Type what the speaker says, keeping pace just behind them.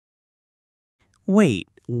Wait,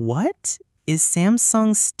 what? Is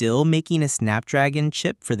Samsung still making a Snapdragon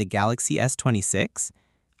chip for the Galaxy S26?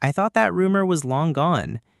 I thought that rumor was long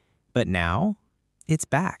gone. But now, it's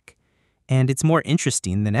back. And it's more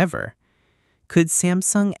interesting than ever. Could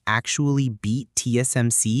Samsung actually beat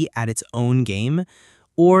TSMC at its own game?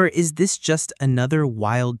 Or is this just another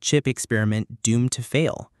wild chip experiment doomed to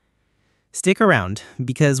fail? Stick around,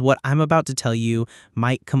 because what I'm about to tell you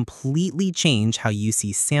might completely change how you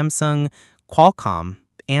see Samsung, Qualcomm,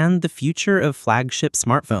 and the future of flagship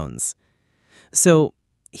smartphones. So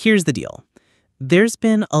here's the deal. There's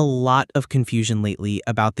been a lot of confusion lately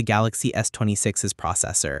about the Galaxy S26's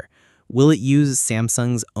processor. Will it use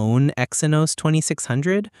Samsung's own Exynos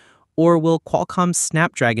 2600? Or will Qualcomm's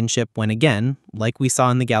Snapdragon chip win again, like we saw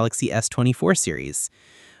in the Galaxy S24 series?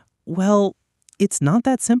 Well, it's not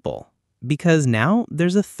that simple, because now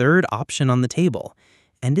there's a third option on the table,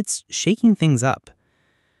 and it's shaking things up.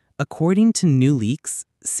 According to new leaks,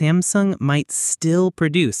 Samsung might still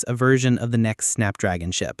produce a version of the next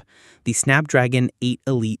Snapdragon chip, the Snapdragon 8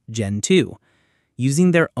 Elite Gen 2,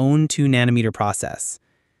 using their own 2nm process.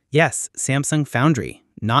 Yes, Samsung Foundry,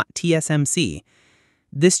 not TSMC.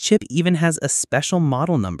 This chip even has a special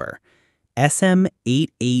model number,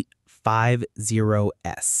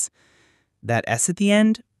 SM8850S. That S at the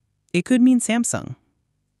end, it could mean Samsung.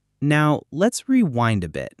 Now, let's rewind a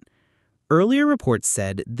bit. Earlier reports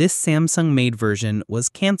said this Samsung-made version was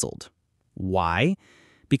canceled. Why?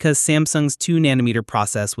 Because Samsung's 2nm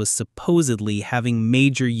process was supposedly having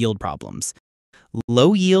major yield problems.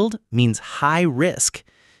 Low yield means high risk.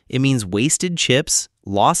 It means wasted chips,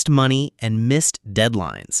 lost money, and missed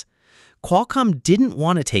deadlines. Qualcomm didn't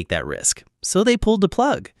want to take that risk, so they pulled the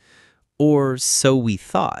plug. Or so we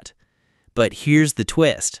thought. But here's the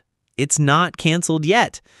twist. It's not canceled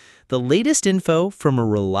yet. The latest info from a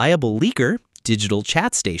reliable leaker, Digital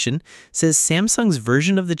Chat Station, says Samsung's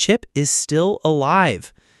version of the chip is still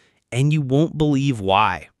alive. And you won't believe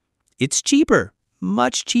why. It's cheaper,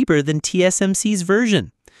 much cheaper than TSMC's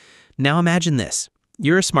version. Now imagine this.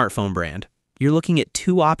 You're a smartphone brand. You're looking at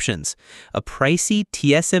two options, a pricey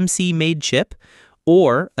TSMC-made chip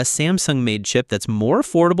or a Samsung-made chip that's more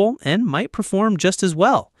affordable and might perform just as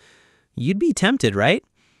well. You'd be tempted, right?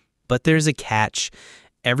 But there's a catch.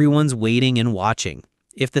 Everyone's waiting and watching.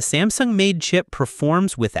 If the Samsung-made chip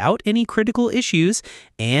performs without any critical issues,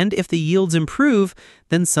 and if the yields improve,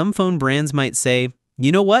 then some phone brands might say,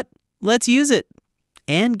 you know what? Let's use it.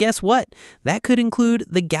 And guess what? That could include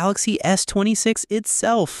the Galaxy S26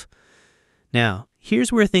 itself. Now,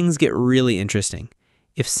 here's where things get really interesting.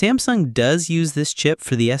 If Samsung does use this chip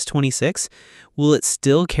for the S26, will it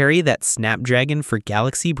still carry that Snapdragon for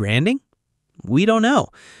Galaxy branding? We don't know,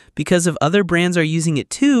 because if other brands are using it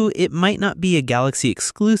too, it might not be a Galaxy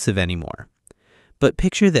exclusive anymore. But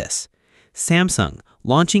picture this, Samsung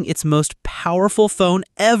launching its most powerful phone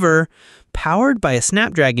ever, powered by a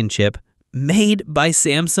Snapdragon chip made by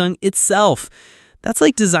Samsung itself. That's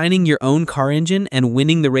like designing your own car engine and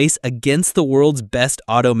winning the race against the world's best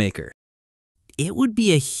automaker. It would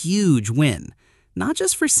be a huge win, not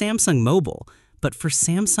just for Samsung Mobile, but for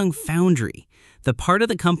Samsung Foundry, the part of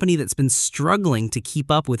the company that's been struggling to keep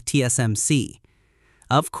up with TSMC.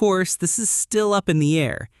 Of course, this is still up in the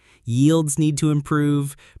air. Yields need to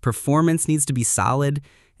improve, performance needs to be solid,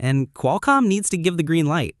 and Qualcomm needs to give the green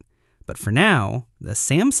light. But for now, the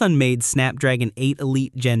Samsung-made Snapdragon 8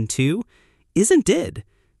 Elite Gen 2 isn't dead.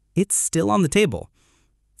 It's still on the table.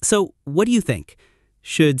 So what do you think?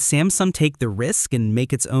 Should Samsung take the risk and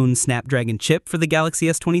make its own Snapdragon chip for the Galaxy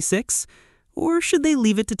S26? Or should they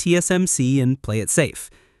leave it to TSMC and play it safe?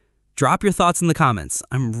 Drop your thoughts in the comments.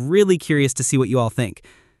 I'm really curious to see what you all think.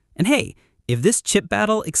 And hey, if this chip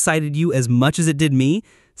battle excited you as much as it did me,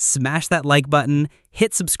 smash that like button,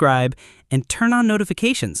 hit subscribe, and turn on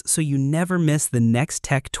notifications so you never miss the next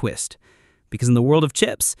tech twist. Because in the world of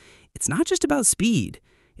chips, it's not just about speed,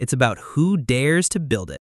 it's about who dares to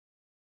build it.